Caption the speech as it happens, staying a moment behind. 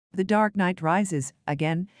The Dark Knight Rises,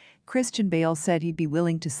 again. Christian Bale said he'd be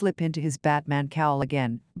willing to slip into his Batman cowl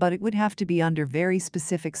again, but it would have to be under very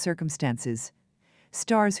specific circumstances.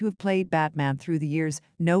 Stars who have played Batman through the years,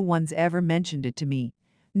 no one's ever mentioned it to me.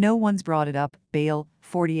 No one's brought it up, Bale,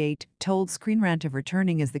 48, told Screen Rant of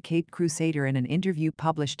returning as the Caped Crusader in an interview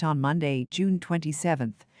published on Monday, June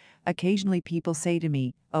 27. Occasionally people say to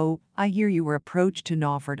me, "Oh, I hear you were approached and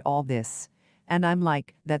offered all this." And I'm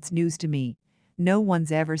like, that's news to me. No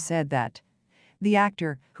one's ever said that. The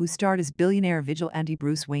actor, who starred as billionaire vigilante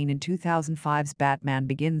Bruce Wayne in 2005's Batman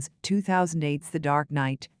Begins, 2008's The Dark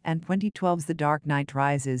Knight, and 2012's The Dark Knight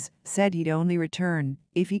Rises, said he'd only return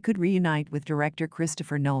if he could reunite with director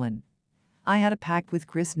Christopher Nolan. "I had a pact with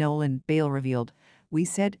Chris Nolan," Bale revealed. "We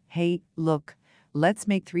said, hey, look, let's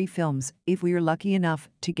make 3 films if we are lucky enough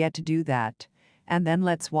to get to do that. And then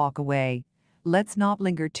let's walk away. Let's not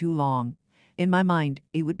linger too long." In my mind,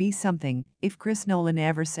 it would be something if Chris Nolan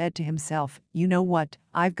ever said to himself, "You know what,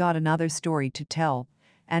 I've got another story to tell.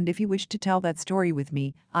 And if you wish to tell that story with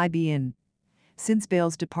me, I'd be in." Since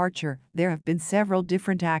Bale's departure, there have been several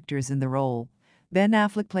different actors in the role. Ben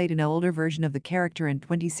Affleck played an older version of the character in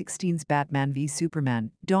 2016's Batman v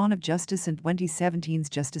Superman, Dawn of Justice, and 2017's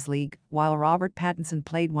Justice League, while Robert Pattinson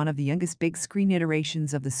played one of the youngest big-screen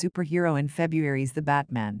iterations of the superhero in February's The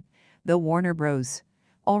Batman. Though Warner Bros.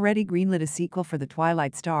 Already greenlit a sequel for the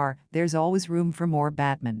Twilight star, there's always room for more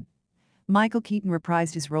Batman. Michael Keaton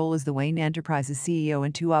reprised his role as the Wayne Enterprises CEO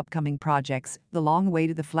in 2 upcoming projects: the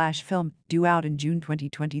long-awaited The Flash film, due out in June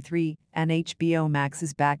 2023, and HBO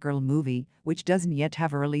Max's Batgirl movie, which doesn't yet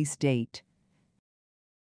have a release date.